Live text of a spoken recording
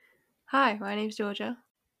Hi, my name's Georgia,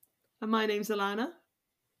 And my name's Alana.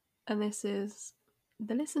 and this is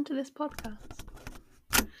the Listen to This podcast.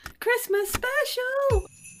 Christmas special!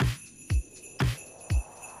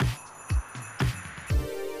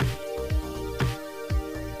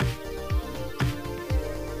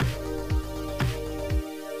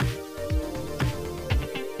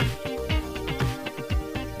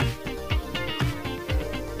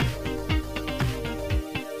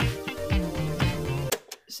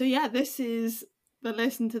 So yeah, this is the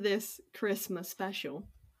Listen to This Christmas special.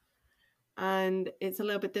 And it's a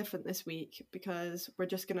little bit different this week because we've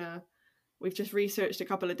just researched a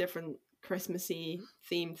couple of different Christmassy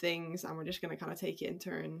themed things and we're just gonna kind of take it in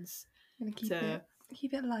turns. I'm gonna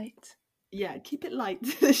keep it light. Yeah, keep it light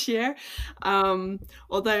this year.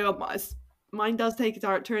 Although mine does take a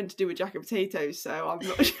turn to do with jacket potatoes, so I'm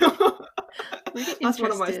not sure. Really That's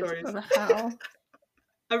one of my stories. On how.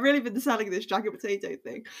 I've really been selling this jacket potato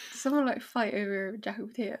thing. Does someone fight over a jacket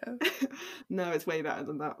potato? No, it's way better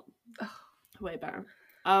than that. Oh. Way better.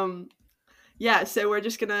 Yeah, so we're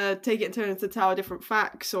just gonna take it in turns to tell different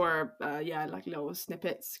facts or little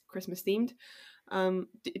snippets, Christmas themed. Do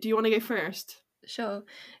you want to go first? Sure.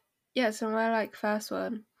 Yeah, so my first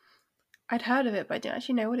one, I'd heard of it, but I didn't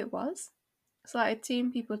actually know what it was. So I'd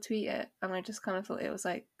seen people tweet it, and I just kind of thought it was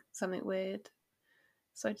something weird.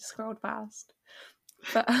 So I just scrolled past.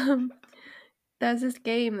 But there's this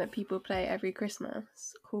game that people play every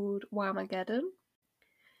Christmas called Whamageddon.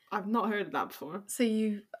 I've not heard of that before.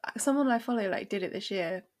 So someone I follow did it this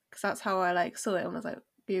year because that's how I saw it and was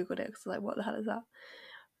googled it because what the hell is that?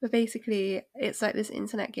 But basically, it's this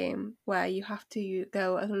internet game where you have to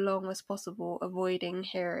go as long as possible avoiding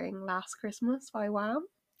hearing "Last Christmas" by Wham.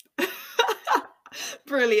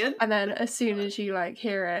 Brilliant. And then as soon as you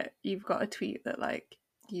hear it, you've got a tweet that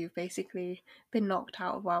you've basically been knocked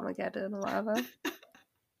out of Whamageddon or whatever.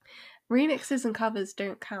 Remixes and covers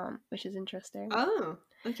don't count, which is interesting. Oh,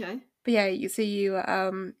 okay. But yeah,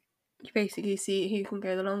 you basically see who can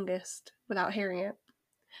go the longest without hearing it,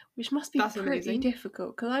 which must be pretty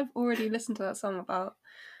difficult because I've already listened to that song about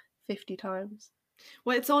 50 times.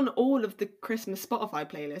 Well, it's on all of the Christmas Spotify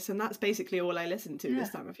playlists, and that's basically all I listen to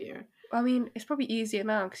this time of year. I mean, it's probably easier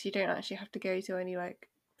now because you don't actually have to go to any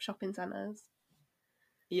shopping centres.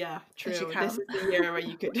 Yeah, true. This is the year where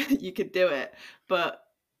you could do it, but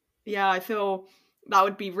yeah, I feel that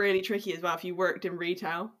would be really tricky as well if you worked in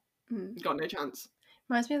retail. You've got no chance.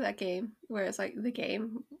 Reminds me of that game where it's the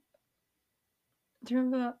game. Do you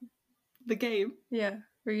remember that? The game? Yeah,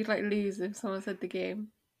 where you'd lose if someone said the game.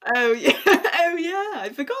 Oh yeah, oh yeah,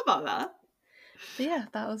 I forgot about that. But yeah,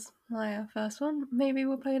 that was my first one. Maybe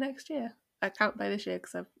we'll play next year. I can't play this year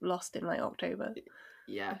because I've lost in October.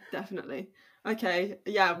 Yeah, definitely. Okay,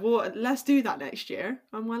 yeah, well, let's do that next year.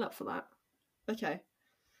 I'm well up for that. Okay.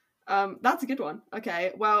 That's a good one.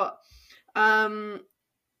 Okay, well, but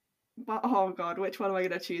oh god, which one am I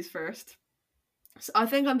going to choose first? So I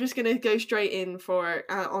think I'm just going to go straight in for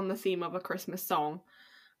on the theme of a Christmas song.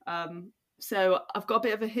 So I've got a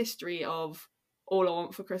bit of a history of All I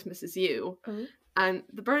Want for Christmas Is You. Mm-hmm. And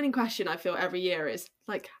the burning question I feel every year is,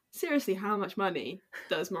 seriously, how much money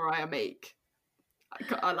does Mariah make?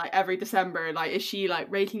 Every December, is she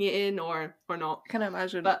raking it in or not? Can I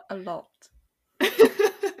imagine a lot?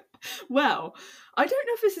 Well, I don't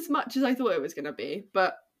know if it's as much as I thought it was going to be,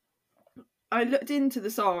 but I looked into the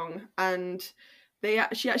song and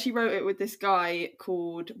she actually wrote it with this guy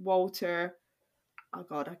called Walter, oh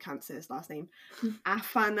god, I can't say his last name,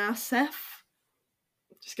 Afanasyev.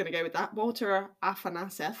 Just going to go with that, Walter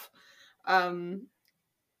Afanasyev.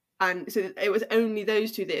 And so it was only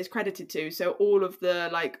those two that it's credited to, so all of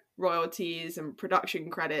the royalties and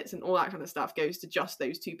production credits and all that kind of stuff goes to just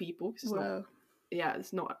those two people.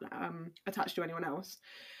 It's not attached to anyone else.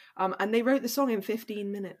 And they wrote the song in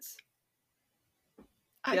 15 minutes.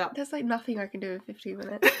 There's nothing I can do in 15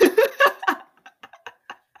 minutes.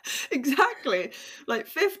 Exactly.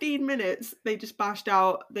 15 minutes, they just bashed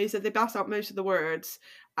out most of the words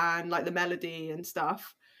and the melody and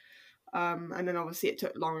stuff. And then obviously it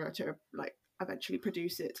took longer to eventually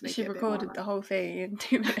produce it. To make she it recorded the whole thing in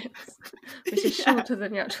 2 minutes, which is shorter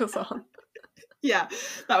than the actual song. Yeah,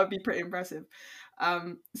 that would be pretty impressive.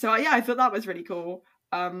 So yeah, I thought that was really cool.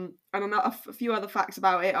 And a few other facts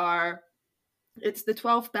about it are, it's the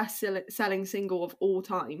 12th best-selling single of all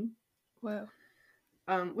time. Wow.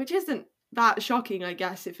 Which isn't that shocking, I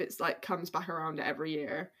guess, if it's comes back around every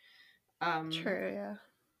year. True, yeah.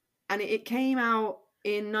 And it came out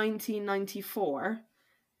in 1994,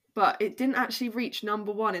 but it didn't actually reach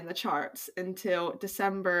number 1 in the charts until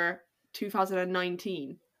December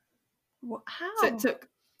 2019. What? How? So it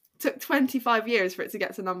took 25 years for it to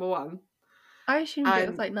get to number one. I assumed it was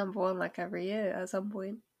And like number one like every year at some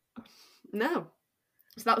point. no.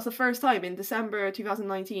 So that was the first time in December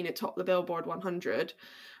 2019 it topped the Billboard 100.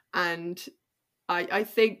 And I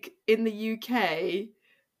think in the UK,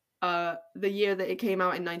 the year that it came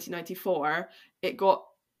out in 1994, it got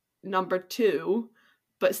number 2,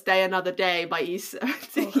 but Stay Another Day by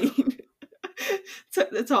E17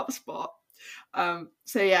 took the top spot.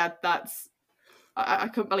 So yeah, that's I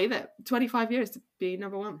couldn't believe it. 25 years to be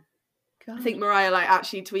number one. God. I think Mariah like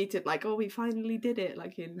actually tweeted like, "Oh, we finally did it!"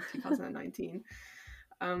 like in 2019.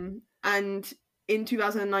 And in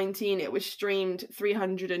 2019, it was streamed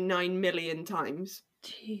 309 million times,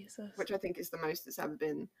 Jesus. which I think is the most that's ever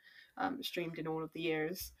been streamed in all of the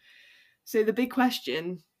years. So the big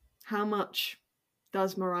question: how much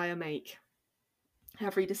does Mariah make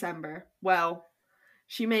every December? Well,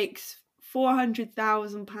 she makes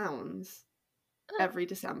 £400,000 every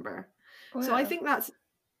December. Wow. So I think that's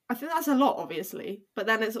a lot, obviously, but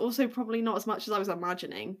then it's also probably not as much as I was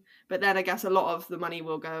imagining. But then I guess a lot of the money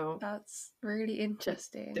will go That's really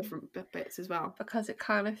interesting. different bits as well. Because it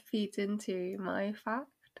kind of feeds into my fact.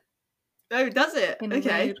 Oh, does it? In Okay.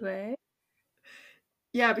 a weird way.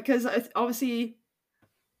 Yeah, because obviously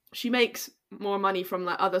she makes more money from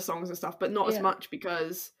like other songs and stuff, but not as much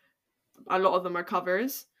because a lot of them are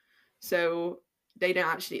covers. So they don't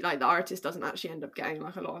actually, like, the artist doesn't actually end up getting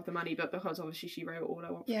like a lot of the money, but because obviously she wrote All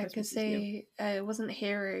I Want for Christmas Is You. It wasn't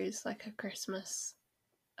Heroes like a Christmas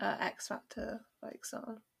X Factor like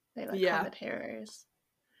song. They like covered Heroes.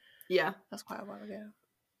 Yeah. That's quite a while ago.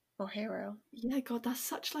 Or Hero. Yeah, God, that's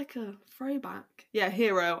such like a throwback. Yeah,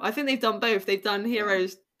 Hero. I think they've done both. They've done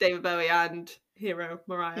Heroes, David Bowie, and Hero,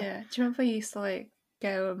 Mariah. Yeah. Do you remember I used to like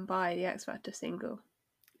go and buy the X Factor single?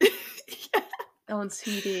 Yeah. On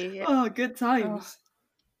CD. Yeah. Oh, good times.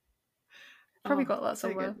 Probably got that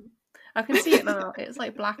somewhere. I can see it now. It's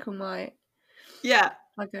like black and white. Yeah.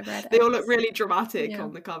 Like a red They X. all look really dramatic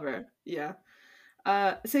on the cover. Yeah.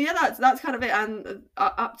 So yeah, that's kind of it. And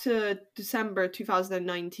up to December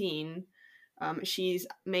 2019, she's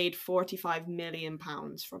made £45 million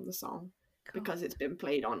from the song. God. Because it's been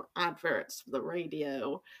played on adverts for the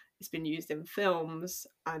radio, it's been used in films,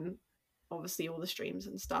 and obviously all the streams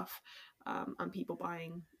and stuff, and people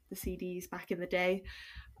buying the CDs back in the day.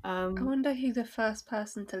 I wonder who the first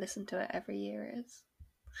person to listen to it every year is.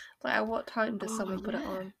 Like, at what time does someone put it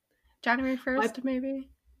on? January 1st, maybe?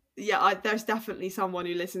 Yeah, there's definitely someone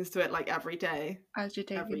who listens to it like every day. As you're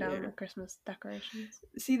taking down the Christmas decorations.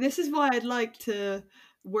 See, this is why I'd like to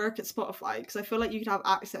work at Spotify, because I feel like you could have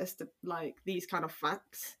access to like these kind of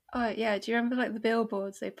facts. Oh yeah, do you remember like the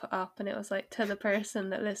billboards they put up, and it was like, to the person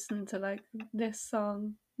that listened to like this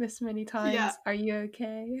song this many times, are you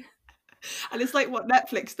okay? And it's like what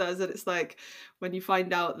Netflix does, and it's like when you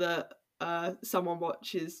find out that someone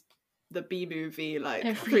watches the B movie like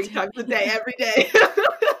every 3 times a day, every day.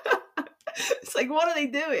 It's like, what are they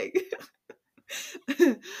doing?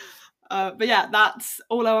 But yeah, that's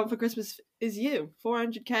All I Want for Christmas Is You.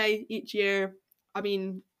 400k each year. I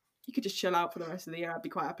mean, you could just chill out for the rest of the year. I'd be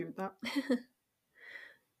quite happy with that.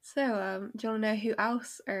 So, do you want to know who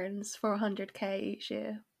else earns 400k each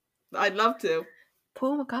year? I'd love to.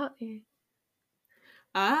 Paul McCartney.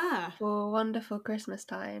 For Wonderful Christmas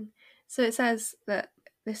Time. So it says that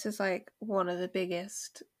this is like one of the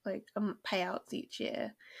biggest like payouts each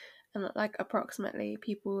year, and that like approximately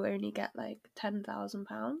people only get like £10,000.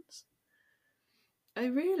 Oh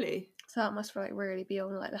really? So that must like really be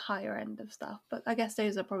on like the higher end of stuff. But I guess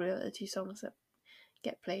those are probably like the 2 songs that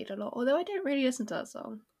get played a lot. Although I don't really listen to that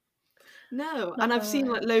song. No, and I've seen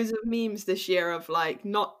like loads of memes this year of like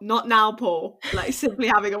not now, Paul, like simply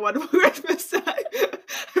having a wonderful Christmas time.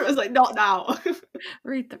 It was like, not now.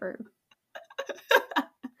 Read the room.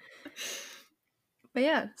 But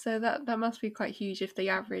yeah, so that must be quite huge if the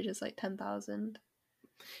average is like 10,000.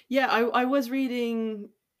 Yeah, I was reading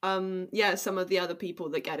some of the other people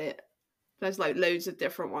that get it. There's like loads of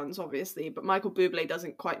different ones, obviously, but Michael Bublé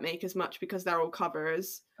doesn't quite make as much because they're all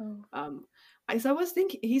covers. So I was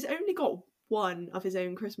thinking he's only got one of his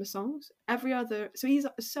own Christmas songs. Every other, so he's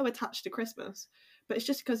so attached to Christmas, but it's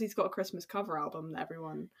just because he's got a Christmas cover album that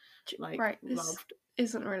everyone like loved. This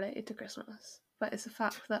isn't related to Christmas, but it's a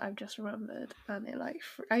fact that I've just remembered, and it like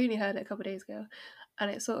I only heard it a couple of days ago, and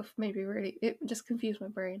it sort of maybe really it just confused my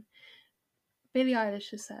brain. Billie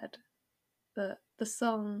Eilish has said that the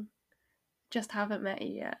song "Just Haven't Met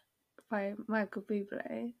You Yet" by Michael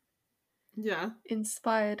Bublé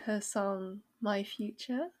inspired her song "My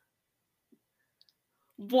Future."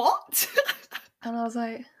 What? And I was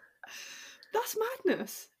like, that's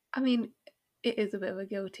madness. I mean, it is a bit of a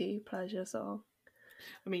guilty pleasure song.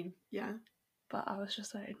 I mean, yeah. But I was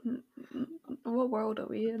just like, what world are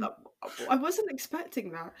we in? I wasn't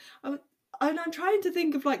expecting that. I'm trying to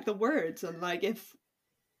think of like the words and like if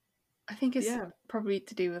I think it's yeah, probably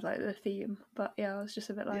to do with like the theme, but yeah, I was just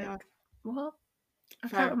a bit like, yeah, what? I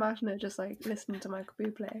can't fair. imagine it just like listening to Michael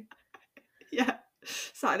Bublé. Yeah,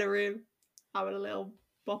 sat in a room having a little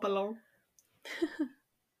bop along.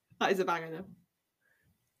 That is a banger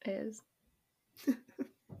though. It is.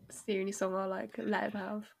 It's the only song I like let him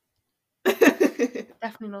have.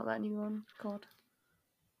 Definitely not that new one. God.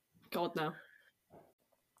 God no.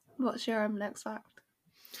 What's your next fact?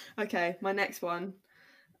 Okay, my next one.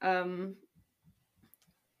 Um,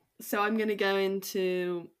 so I'm gonna go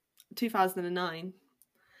into 2009,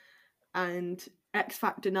 and X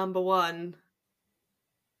Factor #1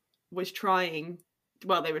 was trying.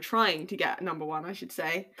 Well, they were trying to get #1, I should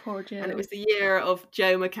say, Poor and it Joe. was the year of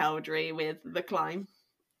Joe McElderry with The Climb.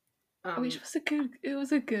 Which was a good. It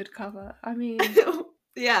was a good cover. I mean,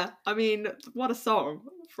 yeah, I mean, what a song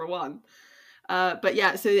for one. But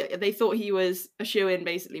yeah, so they thought he was a shoe-in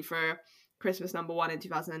basically for Christmas #1 in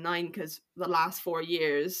 2009 because the last 4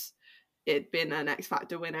 years it'd been an X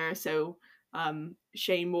Factor winner. So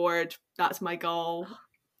Shane Ward, That's My Goal,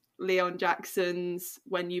 Leon Jackson's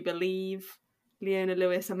When You Believe, Leona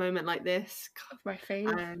Lewis, A Moment Like This, my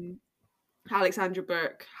fave. and Alexandra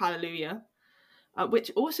Burke, Hallelujah,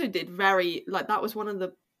 which also did very, like, that was one of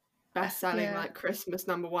the best-selling Yeah. like Christmas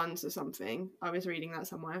 #1s or something. I was reading that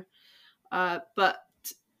somewhere. But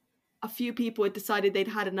a few people had decided they'd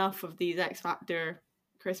had enough of these X Factor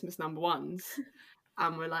Christmas #1s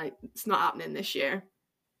and were like, it's not happening this year.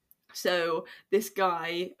 So this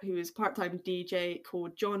guy who is part-time DJ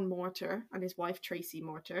called John Mortar and his wife Tracy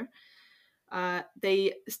Mortar,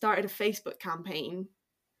 they started a Facebook campaign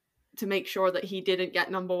to make sure that he didn't get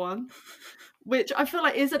 #1, which I feel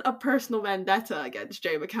like isn't a personal vendetta against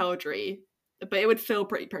Joe McElderry, but it would feel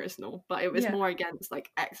pretty personal. But it was Yeah. more against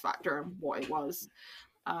like X Factor and what it was.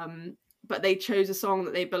 But they chose a song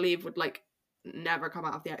that they believe would like never come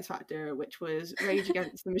out of the X Factor, which was Rage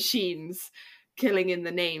Against the Machine's Killing in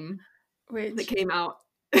the Name that Which came out.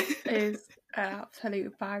 is an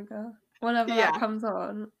absolute banger. Whenever that Yeah. comes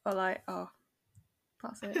on, I'm like, oh,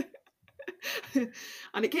 that's it.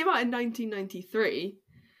 And it came out in 1993.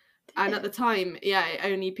 And at the time, yeah, it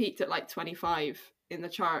only peaked at like 25 in the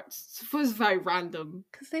charts. So it was very random.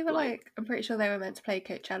 Because they were Like, like, I'm pretty sure they were meant to play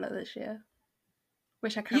Coachella this year,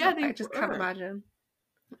 which yeah, they I just can't were. imagine.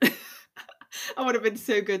 That would have been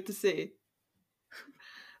so good to see.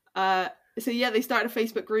 So yeah, they started a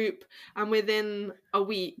Facebook group, and within a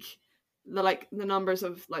week, the numbers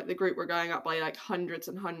of like the group were going up by like hundreds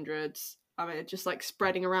and hundreds. I mean, just like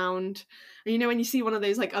spreading around. And you know when you see one of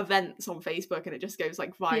those like events on Facebook and it just goes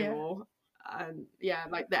like Yeah. viral, and yeah,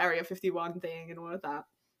 like the Area 51 thing and all of that.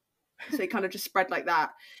 So it kind of just spread like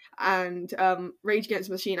that. And Rage Against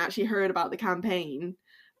the Machine actually heard about the campaign,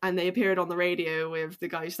 and they appeared on the radio with the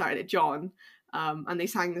guy who started it, John, and they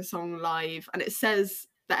sang the song live. And it says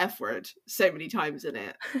the F word so many times in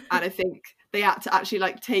it, and I think they had to actually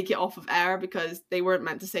like take it off of air because they weren't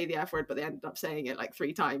meant to say the F word, but they ended up saying it like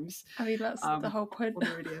 3 times. I mean, that's the whole point. On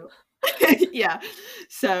the radio. Yeah.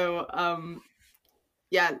 So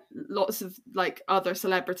yeah, lots of like other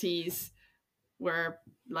celebrities were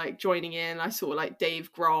like joining in. I saw like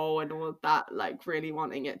Dave Grohl and all of that, like really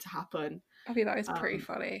wanting it to happen. I mean, that is pretty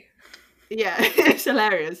funny. Yeah, it's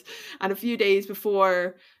hilarious. And a few days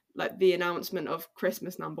before like the announcement of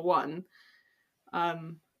Christmas #1,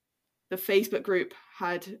 the Facebook group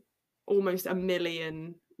had almost 1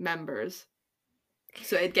 million members,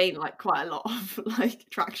 so it gained like quite a lot of like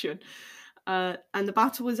traction. And the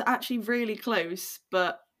battle was actually really close,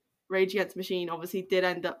 but Rage Against the Machine obviously did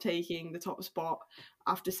end up taking the top spot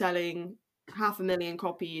after selling 500,000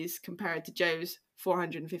 copies compared to Joe's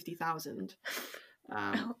 450,000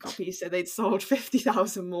 copies. So they'd sold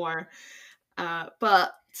 50,000 more.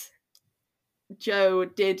 But Joe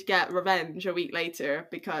did get revenge a week later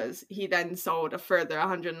because he then sold a further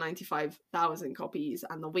 195,000 copies,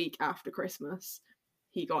 and the week after Christmas,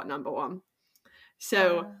 he got #1.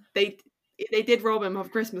 So they did rob him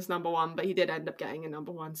of Christmas #1, but he did end up getting a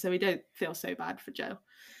 #1, so we don't feel so bad for Joe.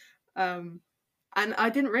 And I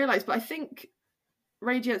didn't realise, but I think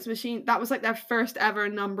Rage Against the Machine, that was like their first ever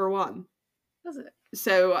 #1. Was it?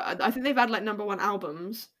 So I think they've had like #1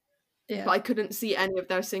 albums, Yeah. but I couldn't see any of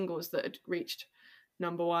their singles that had reached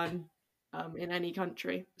 #1 in any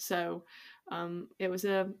country. So it was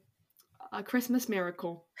a Christmas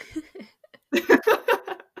miracle.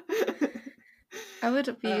 I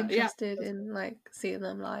would be interested yeah. in like seeing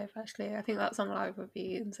them live. Actually, I think that song live would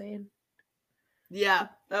be insane. Yeah,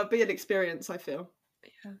 that would be an experience, I feel.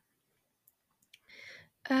 Yeah.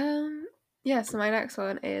 Yeah, so my next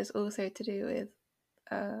one is also to do with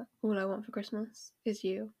All I Want for Christmas Is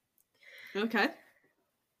You. Okay.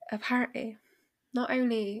 Apparently, not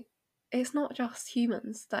only it's not just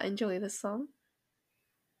humans that enjoy this song.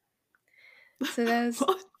 So there's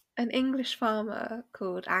What? an English farmer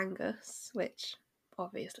called Angus, which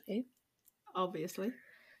obviously, Obviously.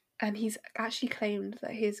 and he's actually claimed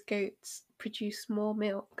that his goats produce more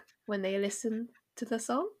milk when they listen to the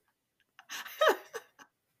song.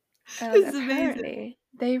 And This is amazing. apparently,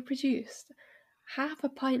 they produced half a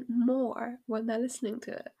pint more when they're listening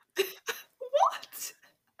to it. What?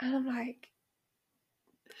 And I'm like,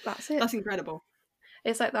 that's it. That's incredible.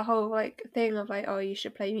 It's like the whole like thing of like, oh, you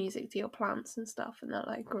should play music to your plants and stuff, and they'll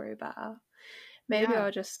like grow better. Maybe Yeah.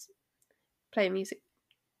 I'll just play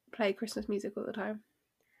Christmas music all the time.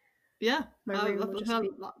 Yeah. My room will just be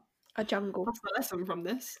a jungle. That's the lesson from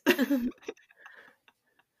this.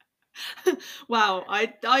 Wow,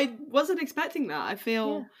 I wasn't expecting that. I Yeah.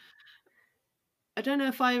 feel I don't know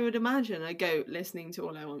if I would imagine a goat listening to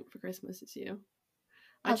All I Want for Christmas Is You.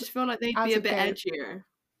 I As just feel like they'd be as a a bit goat, edgier.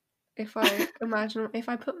 if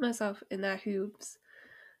I put myself in their hooves,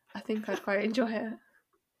 I think I'd quite enjoy it.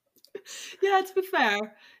 Yeah, to be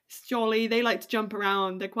fair, it's jolly. They like to jump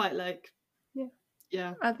around. They're quite like, Yeah.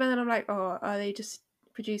 yeah. And then I'm like, oh, are they just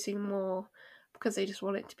producing more because they just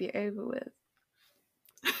want it to be over with?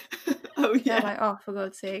 Oh They're yeah, like, oh, for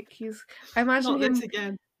God's sake, I imagine not this him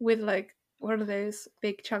again. with like one of those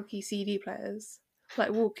big chunky CD players,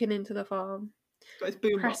 like walking into the farm, Got his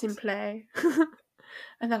pressing boombox. play,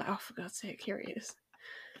 and they're like, oh, for God's sake, here he is.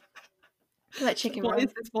 Like chicken What is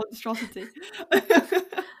run. this monstrosity? But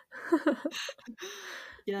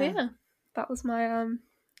Yeah, yeah, that was my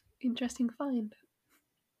interesting find.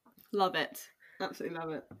 love it. Absolutely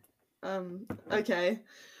love it. Okay.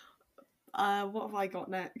 What have I got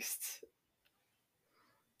next?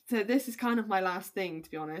 So this is kind of my last thing,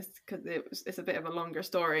 to be honest, because it's a bit of a longer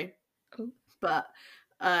story. Oh, But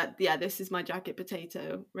yeah, this is my jacket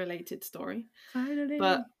potato related story. finally.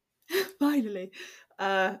 But finally,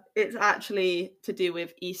 it's actually to do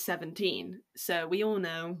with E17. So we all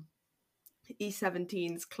know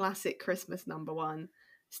E17's classic Christmas number one,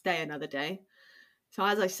 Stay Another Day. So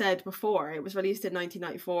as I said before, it was released in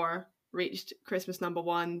 1994, reached Christmas number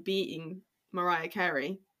one, beating Mariah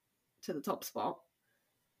Carey to the top spot.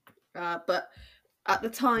 But at the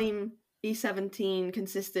time, E17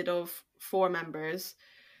 consisted of four members: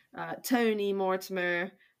 Tony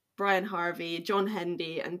Mortimer, Brian Harvey, John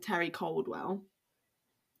Hendy, and Terry Caldwell.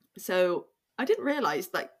 So I didn't realise,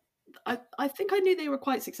 like, I think I knew they were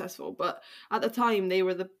quite successful, but at the time they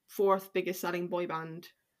were the fourth biggest selling boy band.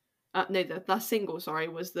 No, that single, sorry,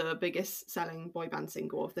 was the biggest selling boy band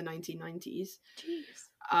single of the 1990s.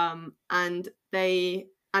 Jeez.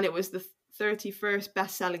 And it was the 31st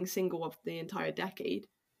best selling single of the entire decade.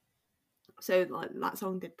 So like, that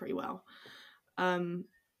song did pretty well. And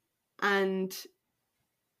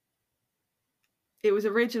it was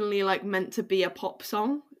originally like meant to be a pop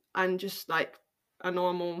song and just like a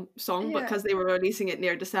normal song, but Yeah. because they were releasing it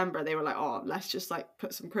near December, they were like, oh, let's just like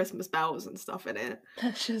put some Christmas bells and stuff in it.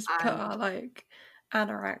 Let's just put And our like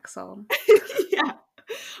anoraks on. yeah,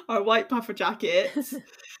 our white puffer jackets.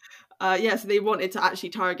 Yeah, so they wanted to actually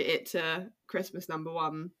target it to Christmas number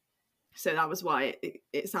one. So that was why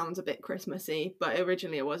it sounds a bit Christmassy, but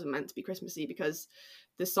originally it wasn't meant to be Christmassy because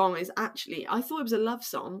the song is actually, I thought it was a love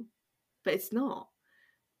song, but it's not.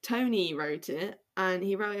 Tony wrote it, and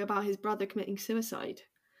he wrote it about his brother committing suicide.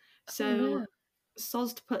 Oh So no.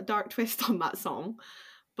 soz to put a dark twist on that song,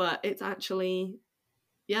 but it's actually,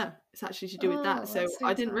 yeah, it's actually to do with that. Oh, So that's so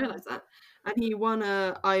I didn't sad. realise that. And he won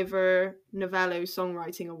a Ivor Novello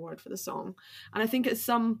songwriting award for the song. And I think at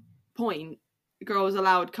some point, Girls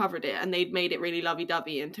Aloud covered it and they'd made it really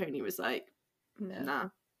lovey-dovey, and Tony was like, No. nah,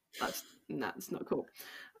 that's not cool.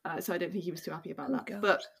 So I don't think he was too happy about Oh that. god.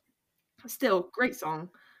 But still, great song.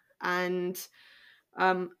 And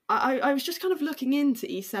I was just kind of looking into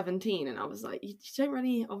E17, and I was like, you don't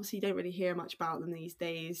really hear much about them these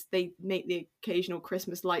days. They make the occasional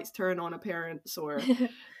Christmas lights turn on appearance or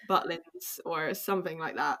Butlins or something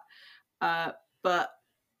like that. But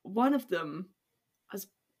one of them has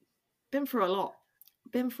been through a lot,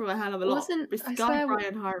 been through a hell of a lot. Wasn't It's the I guy swear?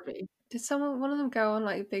 Brian Harvey. Did one of them go on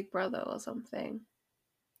like Big Brother or something?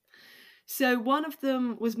 So one of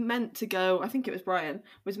them was meant to go, I think it was Brian,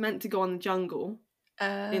 was meant to go on the jungle,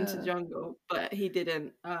 into the Uh. jungle, but he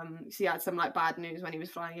didn't. So he had some like bad news when he was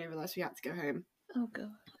flying over there, so he had to go home. Oh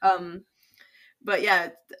god. But yeah,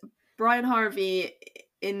 Brian Harvey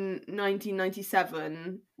in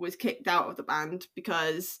 1997 was kicked out of the band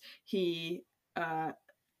because he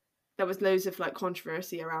there was loads of like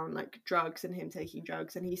controversy around like drugs and him taking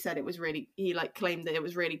drugs, and he said it was really, he like claimed that it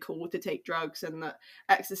was really cool to take drugs and that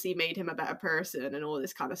ecstasy made him a better person and all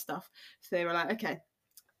this kind of stuff. So they were like, okay,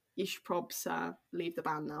 you should probs leave the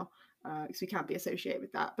band now, because we can't be associated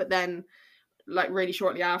with that. But then like really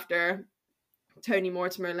shortly after, Tony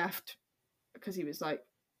Mortimer left because he was like,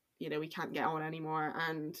 you know, we can't get on anymore,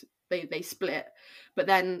 and they split. But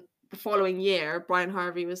then the following year, Brian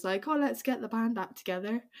Harvey was like, oh, let's get the band back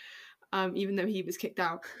together, even though he was kicked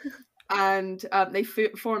out. And they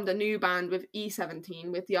formed a new band with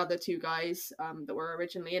E17 with the other two guys that were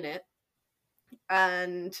originally in it.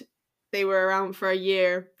 And they were around for a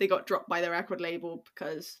year. They got dropped by the record label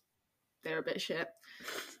because they were a bit shit.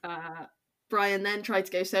 Brian then tried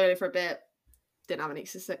to go solo for a bit, didn't have any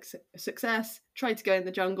success. Tried to go in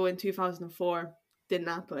the jungle in 2004, didn't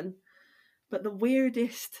happen. But the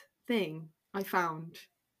weirdest thing I found,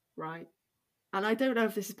 right, and I don't know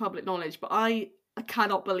if this is public knowledge, but I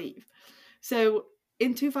cannot believe. So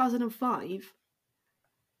in 2005,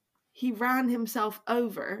 he ran himself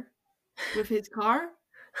over with his car,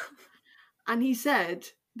 and he said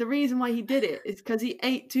the reason why he did it is because he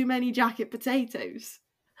ate too many jacket potatoes.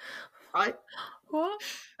 Right? What?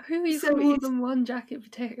 Who eats So more than one jacket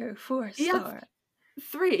potato for a start?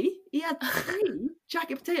 He had three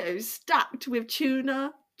jacket potatoes stacked with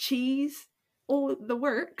tuna, cheese, all the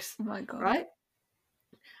works. Oh my god. Right?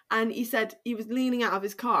 And he said he was leaning out of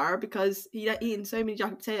his car because he'd eaten so many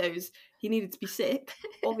jacket potatoes, he needed to be sick,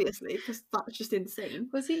 obviously, because that's just insane.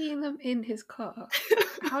 Was he eating them in his car?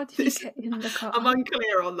 How did he get in the car? I'm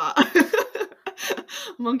unclear on that.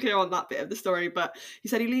 I'm unclear on that bit of the story, but he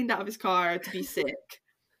said he leaned out of his car to be sick,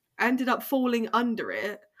 ended up falling under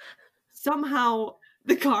it. Somehow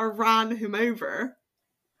the car ran him over,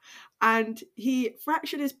 and he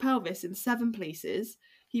fractured his pelvis in 7 places.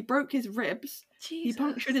 He broke his ribs. Jesus. He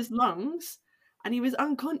punctured his lungs, and he was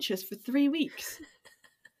unconscious for 3 weeks.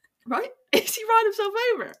 Right? He ran himself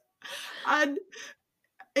over. And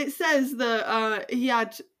it says that he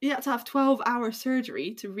had to have 12-hour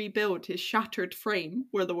surgery to rebuild his shattered frame,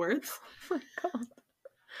 were the words. Oh my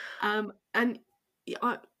god. And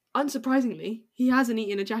unsurprisingly, he hasn't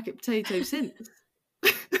eaten a jacket potato since.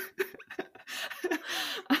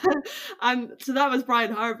 And so that was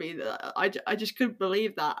Brian Harvey. I just couldn't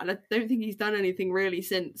believe that, and I don't think he's done anything really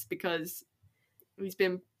since, because he's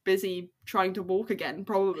been busy trying to walk again,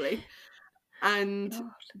 probably. And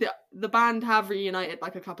the band have reunited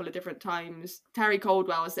like a couple of different times. Terry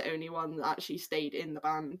Caldwell is the only one that actually stayed in the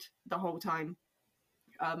band the whole time.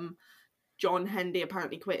 John Hendy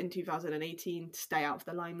apparently quit in 2018 to stay out of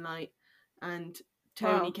the limelight, and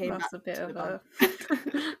Tony came back. That's a bit of a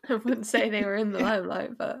I wouldn't say they were in the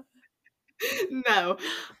limelight, but no.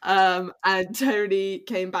 And Tony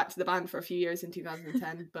came back to the band for a few years in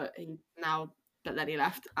 2010, but then he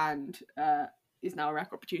left, and is now a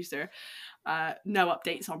record producer. No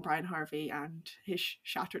updates on Brian Harvey and his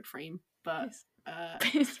shattered frame, but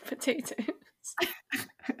his potatoes.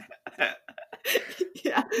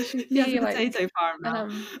 Yeah, he has a potato farm now.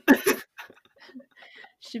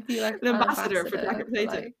 Should be like an ambassador for jacket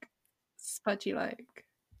potato. Like, Spudgy like.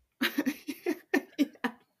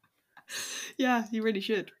 Yeah, you really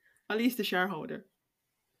should. At least a shareholder.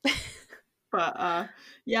 But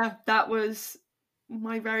yeah, that was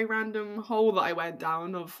my very random hole that I went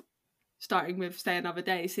down of starting with Stay Another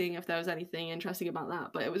Day, seeing if there was anything interesting about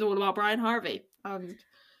that. But it was all about Brian Harvey. God,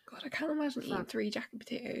 I can't imagine eating 3 jacket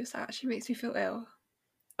potatoes. That actually makes me feel ill.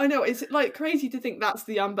 I know, it's like crazy to think that's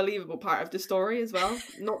the unbelievable part of the story as well.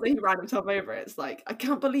 Not that he ran himself over. It's like, I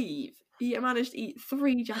can't believe he managed to eat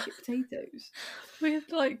 3 jacket potatoes.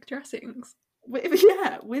 With like dressings.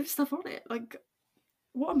 With stuff on it. Like,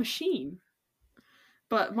 what a machine.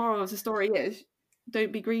 But moral of the story is,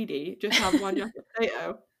 don't be greedy. Just have 1 jacket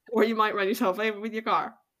potato, or you might run yourself over with your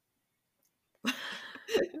car.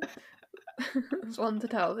 There's one to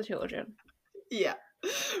tell the children. Yeah.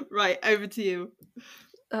 Right, over to you.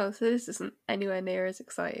 Oh, so this isn't anywhere near as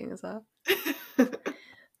exciting as that.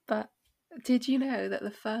 But did you know that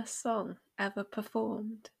the first song ever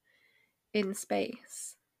performed in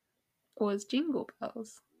space was Jingle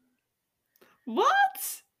Bells?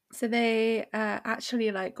 What? So they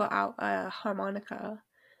actually like got out a harmonica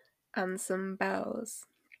and some bells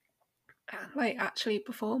and like actually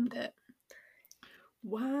performed it.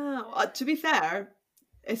 Wow. To be fair,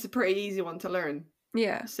 it's a pretty easy one to learn.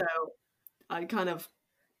 Yeah. So I'm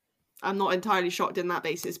not entirely shocked in that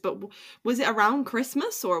basis, but was it around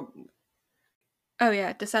Christmas or? Oh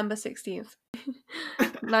yeah, December 16th,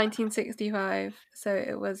 1965. So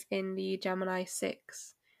it was in the Gemini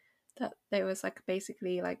 6 that there was like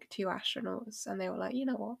basically like two astronauts, and they were like, you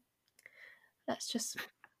know what, let's just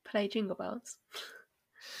play Jingle Bells.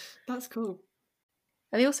 That's cool.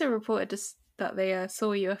 And they also reported that they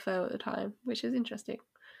saw a UFO at the time, which is interesting.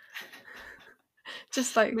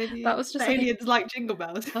 Just like that Maybe was the just like aliens like Jingle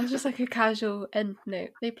Bells. that was just like a casual end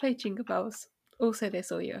note. They played Jingle Bells. Also, they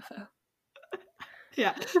saw a UFO.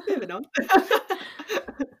 Yeah, moving on.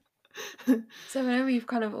 So I know we've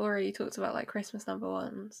kind of already talked about like Christmas number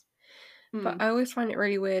ones, but Mm. I always find it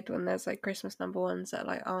really weird when there's like Christmas number ones that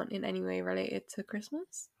like aren't in any way related to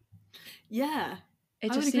Christmas. Yeah, It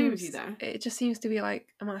I would just agree with you seems there. it just seems to be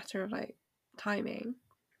like a matter of like timing.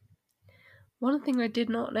 One thing I did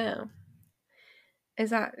not know is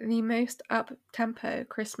that the most up tempo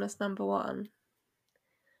Christmas number one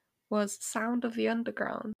was Sound of the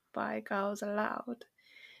Underground by Girls Aloud,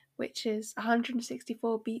 which is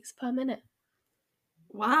 164 beats per minute.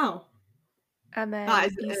 Wow, And that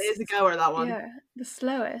then is a goer, that one. the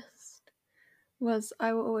slowest was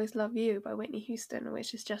I Will Always Love You by Whitney Houston,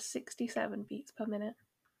 which is just 67 beats per minute.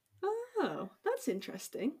 Oh, that's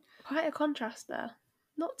interesting. Quite a contrast there.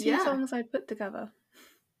 Not two Yeah, songs I'd put together.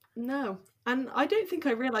 no, and I don't think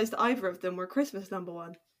I realised either of them were Christmas number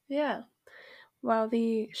one. Yeah. While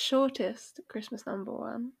the shortest Christmas number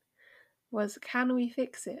one was Can We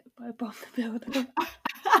Fix It by Bob the Builder.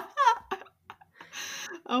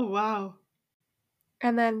 Oh wow.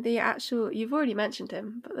 And then the actual, you've already mentioned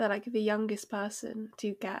him, but like the youngest person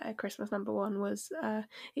to get a Christmas number one was,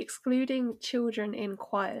 excluding children in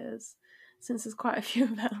choirs, since there's quite a few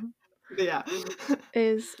of them, Yeah.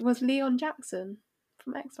 was Leon Jackson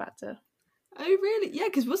from X Factor. Oh really? Yeah,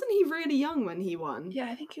 because wasn't he really young when he won? Yeah,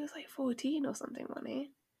 I think he was like 14 or something, wasn't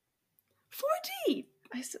he? 14.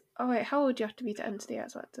 Oh wait, how old do you have to be to enter the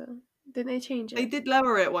X Factor? Didn't they change They it? did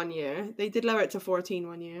lower it one year. They did lower it to 14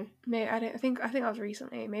 one year. Maybe I don't think that was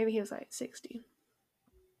recently. Maybe he was like 16,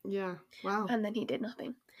 Yeah. Wow. and then he did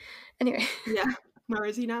nothing. Anyway, Yeah. Where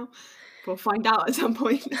is he now? We'll find out at some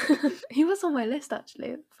point. he was on my list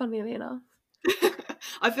actually. Funnily enough,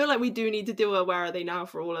 I feel like we do need to do a Where Are They Now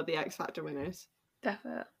for all of the X Factor winners.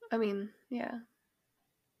 definitely. I mean, yeah,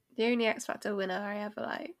 the only X Factor winner I ever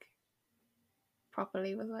like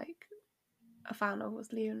properly was like a fan of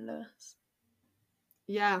was Leon Lewis.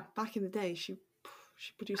 Yeah, back in the day, she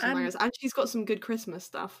produced some And bangers, and she's got some good Christmas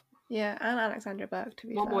stuff. yeah, and Alexandra Burke, to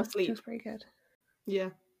be One more fair, she sleep. was pretty good.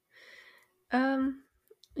 Yeah.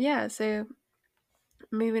 Yeah, so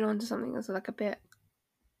moving on to something that's like a bit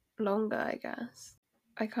longer, I guess.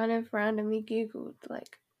 I kind of randomly Googled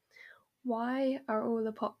like, why are all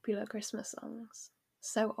the popular Christmas songs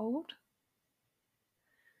so old?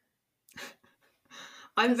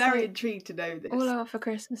 I'm 'Cause, very like, intrigued to know All this. I Want for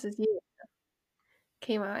Christmas Is You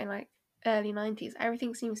came out in like early 90s.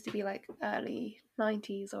 Everything seems to be like early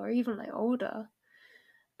 90s or even like older.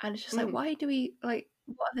 And it's just like, Mm. why do we like,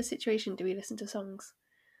 what other situation do we listen to songs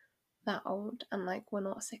that old and like we're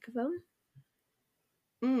not sick of them?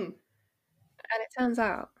 Mm. And it turns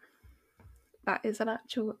out that is an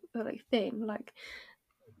actual like thing. Like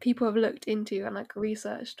people have looked into and like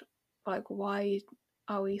researched like why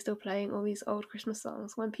are we still playing all these old Christmas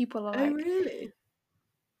songs when people are Oh, like really?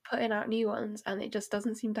 putting out new ones and it just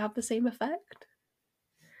doesn't seem to have the same effect?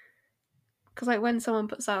 Because like when someone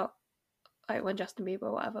puts out like when Justin Bieber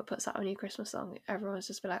or whatever puts out a new Christmas song, everyone's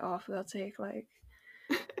just be like, oh, for God's sake, like,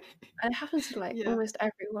 and it happens to like Yeah. almost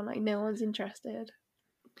everyone, like no one's interested.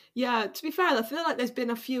 Yeah, to be fair, I feel like there's been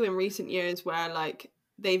a few in recent years where like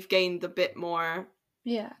they've gained a bit more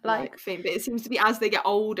Yeah, like fame, but it seems to be as they get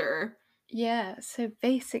older. yeah. So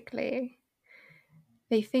basically,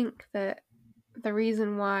 they think that the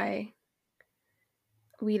reason why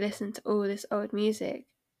we listen to all this old music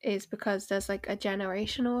is because there's like a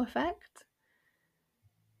generational effect.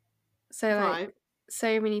 So like Right.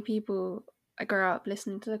 so many people grow up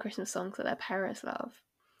listening to the Christmas songs that their parents love,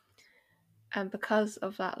 and because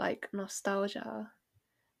of that like nostalgia,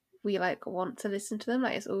 we like want to listen to them.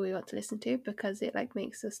 Like it's all we want to listen to because it like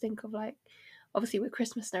makes us think of like, obviously with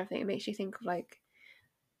Christmas and everything, it makes you think of like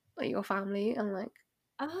your family and like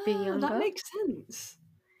being Oh, that younger. makes sense.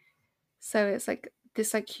 So it's like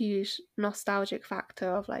this like huge nostalgic factor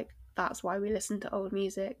of like that's why we listen to old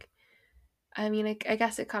music. I mean, I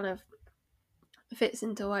guess it kind of fits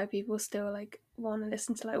into why people still like want to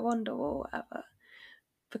listen to like Wonder or whatever,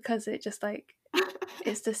 because it just like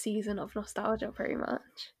it's the season of nostalgia pretty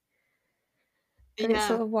much. And it's Yeah,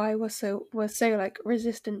 sort of why we're so like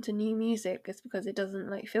resistant to new music is because it doesn't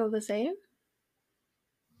like feel the same.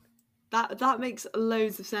 that makes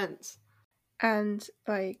loads of sense. And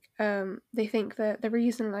like they think that the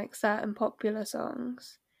reason like certain popular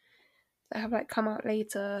songs that have like come out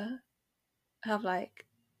later have like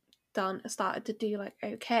started to do like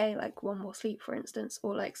okay, like One More Sleep, for instance,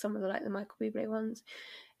 or like some of the Michael Bublé ones,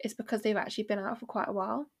 is because they've actually been out for quite a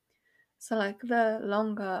while. So like the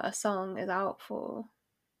longer a song is out for,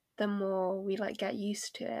 the more we like get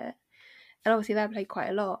used to it. And obviously they're played quite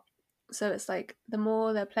a lot. So it's like the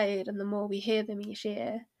more they're played and the more we hear them each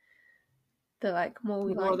year, the like more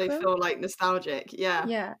we The more like they them. feel like nostalgic. Yeah.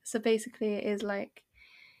 Yeah. So basically it is like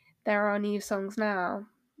there are new songs now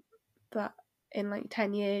that in like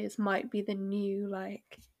 10 years might be the new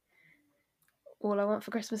like All I Want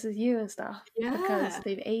for Christmas Is You and stuff because Yeah.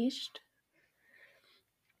 they've aged.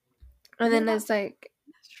 And Yeah, then there's like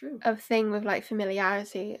that's true. a thing with like familiar.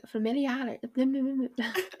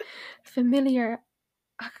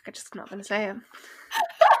 I'm just not gonna say it.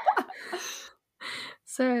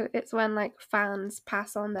 So it's when like fans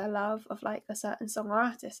pass on their love of like a certain song or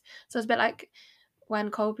artist. So it's a bit like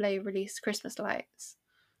when Coldplay released Christmas Lights.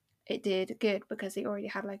 It did good because they already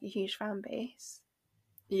had like a huge fan base.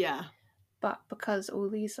 Yeah. But because all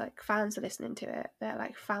these like fans are listening to it, their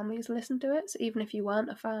like families listen to it. So even if you weren't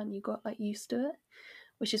a fan, you got like used to it,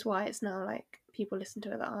 which is why it's now like people listen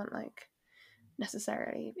to it that aren't like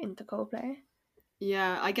necessarily into Coldplay.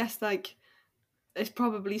 Yeah, I guess like it's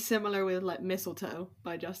probably similar with like Mistletoe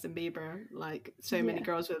by Justin Bieber. Like so many Yeah.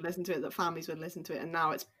 girls would listen to it, that families would listen to it, and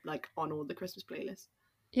now it's like on all the Christmas playlists.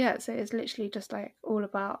 Yeah, so it's literally just like all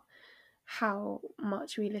about how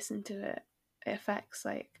much we listen to it. It affects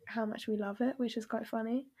like how much we love it, which is quite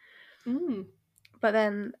funny. Mm. But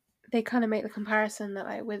then they kind of make the comparison that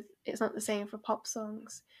like with it's not the same for pop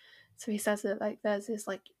songs. So he says that like there's this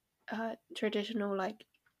like traditional like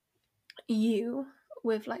U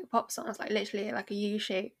with like pop songs, like literally like a U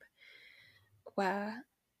shape where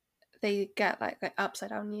they get like an upside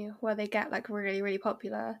down U, where they get like really really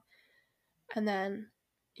popular, and then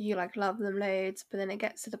you like love them loads, but then it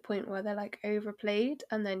gets to the point where they're like overplayed,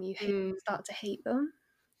 and then Mm. start to hate them.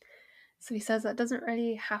 So he says that doesn't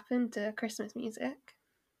really happen to Christmas music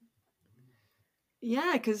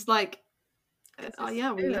Yeah, because like, because it's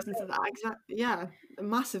yeah, we listen to overplayed. that exact. Yeah,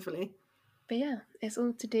 massively. But yeah, it's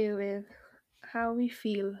all to do with how we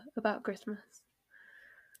feel about Christmas,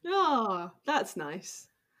 Oh, that's nice.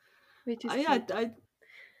 which is Yeah, cute.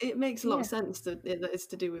 it makes a But lot of yeah, sense that it's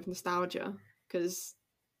to do with nostalgia. Because,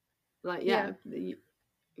 like, yeah, yeah,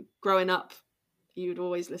 growing up, you'd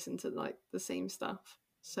always listen to like the same stuff.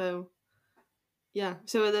 So yeah,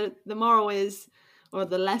 so the moral is, or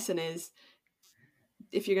the lesson is,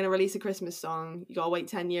 if you're going to release a Christmas song, you gotta wait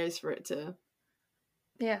 10 years for it to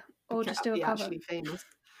yeah. Or just do a be cover, actually famous,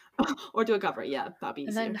 or do a cover. Yeah, that'd be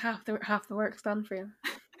and then easier. half the work's done for you.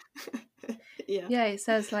 Yeah. Yeah, it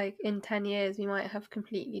says like in 10 years we might have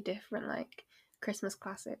completely different like Christmas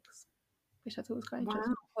classics, which I thought was quite Wow.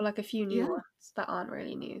 interesting. Or like a few new Yeah. ones that aren't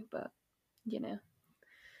really new, but you know.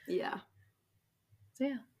 Yeah. So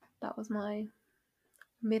yeah, that was my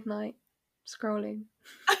midnight scrolling.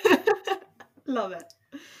 Love it.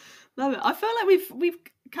 Love it. I feel like we've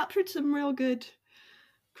captured some real good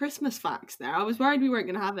Christmas facts there. I was worried we weren't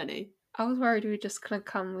going to have any. I was worried we were just gonna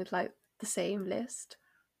come with like the same list,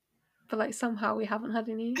 but like somehow we haven't had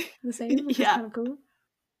any the same, which is Yeah. kind of cool.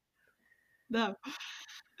 No.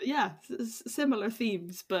 Yeah. Similar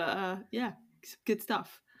themes, but yeah, good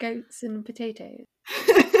stuff. Goats and potatoes.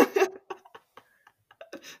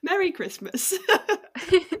 Merry Christmas.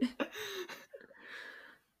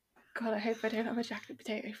 God, I hope I don't have a jacket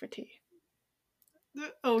potato for tea.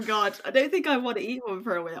 Oh God, I don't think I want to eat one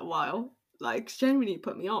for a while. Like, genuinely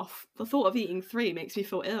put me off. The thought of eating three makes me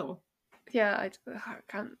feel ill. Yeah, I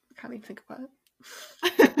can't even think about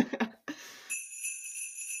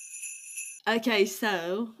Okay,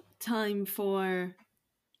 so time for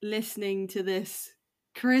listening to this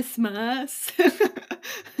Christmas.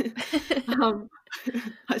 it. um,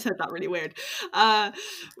 I said that really weird. We're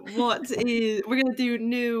gonna do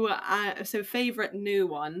new? So favorite new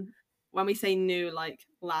one. When we say new, like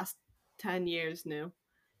last 10 years new,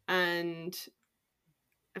 and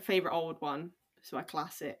a favorite old one. So a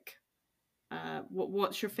classic.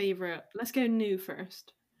 What's your favorite? Let's go new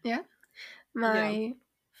first. Yeah, Yeah. my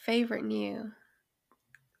favorite new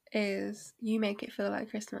is "You Make It Feel Like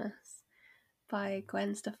Christmas" by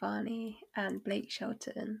Gwen Stefani and Blake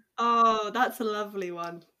Shelton. Oh, that's a lovely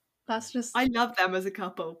one. That's I just love them as a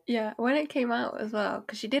couple. yeah. When it came out as well,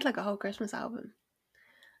 because she did like a whole Christmas album.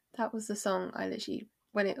 That was the song I literally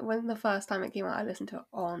when the first time it came out, I listened to it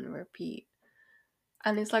on repeat.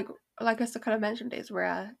 And it's like I kind of mentioned, it's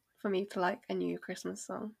rare for me to like a new Christmas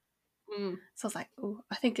song. Mm. So I was like, oh,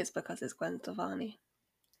 I think it's because it's Gwen Stefani.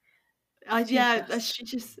 She's Yeah,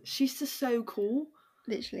 just she's just so cool.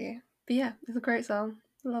 literally. But yeah, it's a great song.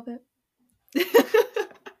 Love it.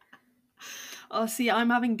 Oh, see, I'm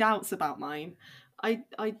having doubts about mine.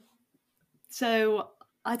 So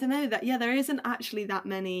I don't know that. Yeah, there isn't actually that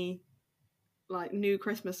many like new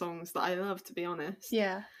Christmas songs that I love, to be honest.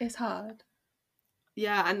 Yeah, it's hard.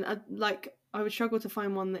 Yeah, and like I would struggle to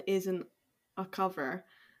find one that isn't a cover.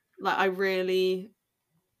 Like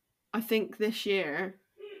I think this year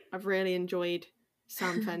I've really enjoyed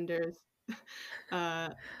Sam Fender's.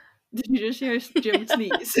 Uh, did you just hear Jim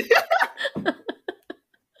sneeze?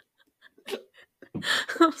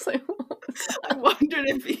 I was like, what was that? I wondered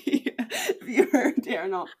if you heard it or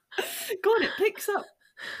not. God, it picks up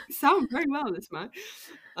sound very well, this man.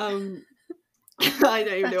 I don't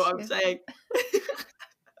even know Bless what I'm you. saying.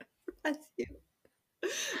 Bless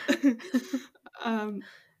you.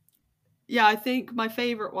 Yeah, I think my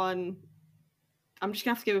favourite one, I'm just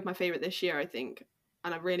gonna have to go with my favourite this year, I think.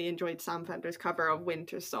 And I really enjoyed Sam Fender's cover of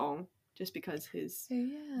Winter Song, just because his Oh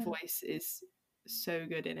yeah. voice is so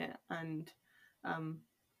good in it. And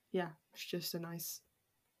yeah, it's just a nice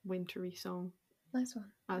wintry song, Nice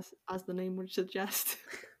one. as the name would suggest.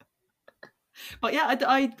 But yeah,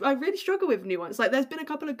 I really struggle with new ones. Like, there's been a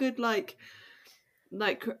couple of good like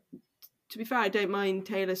to be fair, I don't mind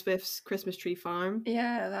Taylor Swift's Christmas Tree Farm.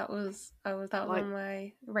 Yeah, that was like, on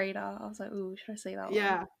my radar. I was like, ooh, should I say that one?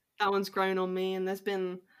 Yeah, that one's grown on me, and there's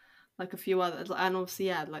been like a few others, and obviously,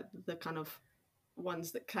 yeah, like the kind of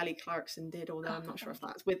ones that Kelly Clarkson did, although I'm not sure if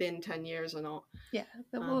that's within 10 years or not. Yeah,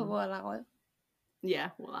 we'll allow it.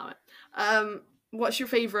 Yeah, we'll allow it. What's your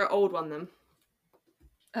favourite old one then?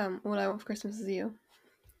 All I Want for Christmas Is You.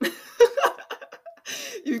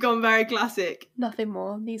 You've gone very classic. Nothing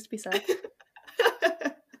more needs to be said.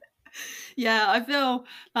 Yeah, I feel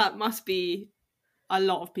that must be a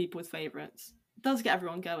lot of people's favourites. It does get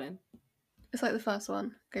everyone going. It's like the first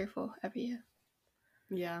one I go for every year.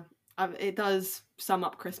 Yeah, it does sum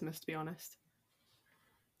up Christmas, to be honest.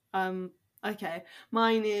 Okay,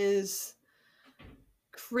 mine is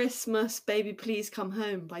Christmas Baby Please Come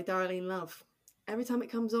Home by Darlene Love. Every time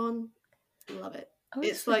it comes on, love it.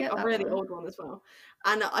 It's like a really old one as well.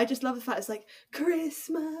 And I just love the fact it's like,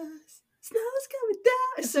 Christmas, snow's coming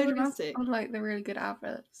down. It's so dramatic. On like the really good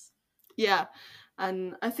adverts. Yeah.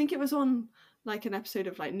 And I think it was on like an episode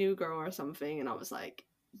of like New Girl or something, and I was like,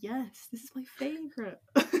 yes, this is my favourite.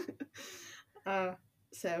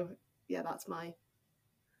 So yeah, that's my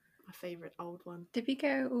favourite old one. Did we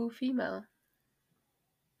go all female?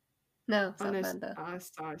 No, Sam no, Fender.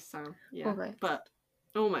 Sam. Yeah, almost. But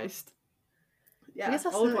almost. Yeah, I guess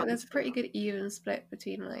there's a pretty good even split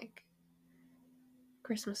between like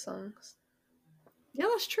Christmas songs. Yeah,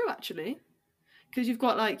 that's true actually, because you've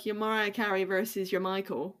got like your Mariah Carey versus your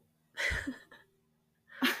Michael.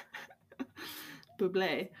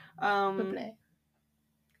 Bublé. Bublé.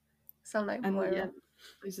 Sound like Moira. Yeah,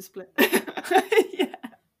 there's a split. Yeah.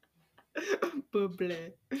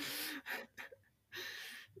 Bublé.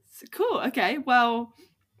 Cool. Okay. Well,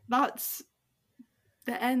 that's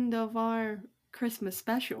the end of our Christmas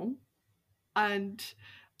special, and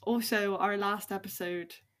also our last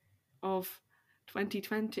episode of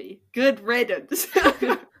 2020. Good riddance.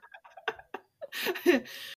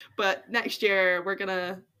 But next year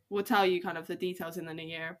we'll tell you kind of the details in the new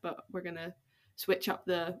year, but we're gonna switch up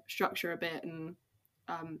the structure a bit and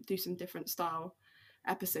do some different style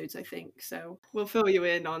episodes, I think. So we'll fill you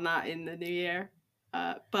in on that in the new year.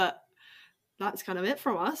 But that's kind of it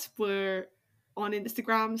from us. We're on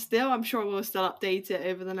Instagram still. I'm sure we'll still update it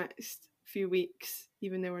over the next few weeks,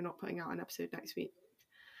 even though we're not putting out an episode next week.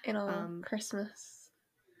 In our Christmas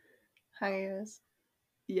hangovers.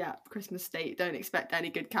 Yeah, Christmas state. Don't expect any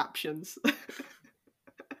good captions.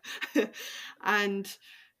 And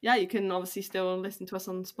yeah, you can obviously still listen to us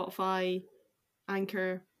on Spotify,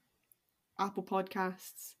 Anchor, Apple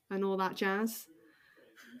Podcasts, and all that jazz.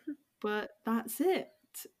 But that's it.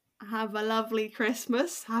 Have a lovely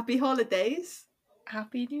Christmas. Happy holidays.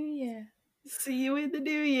 Happy New Year. See you in the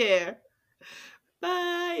new year.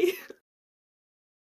 Bye.